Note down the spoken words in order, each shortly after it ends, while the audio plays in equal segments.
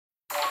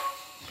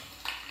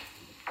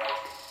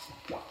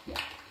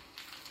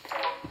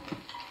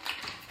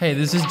Hey,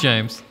 this is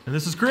James. And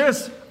this is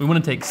Chris. We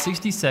want to take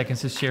 60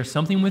 seconds to share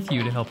something with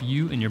you to help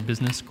you and your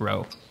business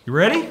grow. You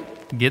ready?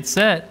 Get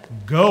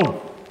set. Go.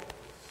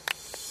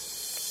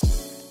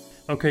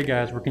 Okay,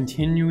 guys, we're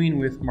continuing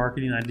with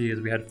marketing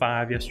ideas. We had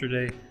 5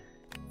 yesterday,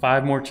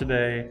 5 more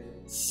today,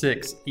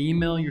 6.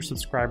 Email your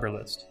subscriber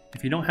list.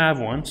 If you don't have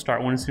one,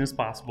 start one as soon as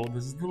possible.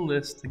 This is the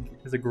list.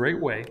 It's a great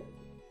way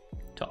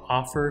to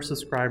offer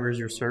subscribers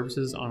your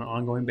services on an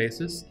ongoing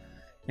basis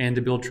and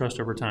to build trust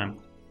over time.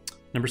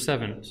 Number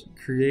 7,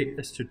 create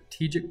a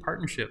strategic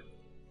partnership.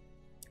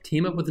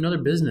 Team up with another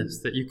business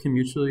that you can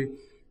mutually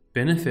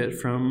benefit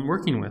from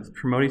working with.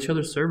 Promote each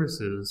other's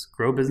services.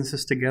 Grow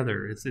businesses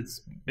together.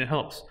 It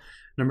helps.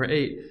 Number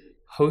 8,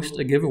 host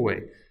a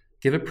giveaway.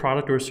 Give a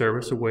product or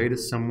service away to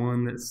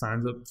someone that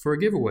signs up for a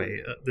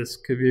giveaway. This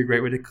could be a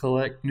great way to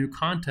collect new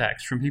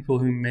contacts from people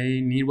who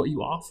may need what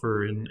you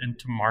offer and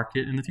to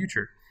market in the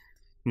future.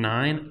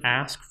 9,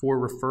 ask for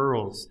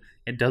referrals.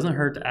 It doesn't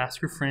hurt to ask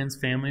your friends,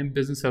 family, and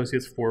business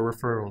associates for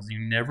referrals. You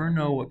never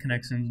know what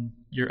connection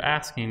you're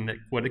asking,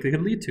 what it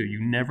could lead to. You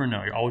never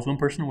know. You're always one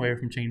person away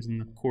from changing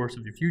the course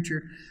of your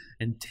future.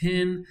 And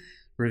 10,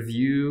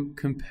 review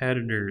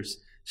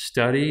competitors.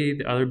 Study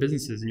the other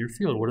businesses in your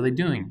field. What are they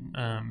doing?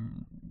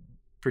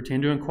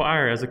 Pretend to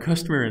inquire as a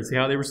customer and see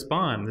how they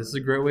respond. This is a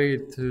great way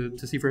to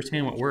see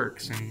firsthand what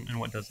works and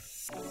what doesn't.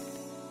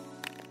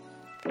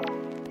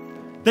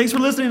 Thanks for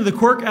listening to the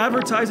Quirk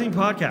Advertising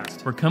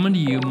Podcast. We're coming to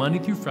you Monday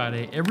through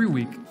Friday every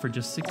week for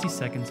just 60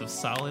 seconds of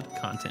solid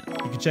content.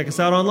 You can check us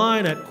out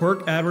online at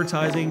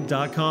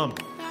quirkadvertising.com.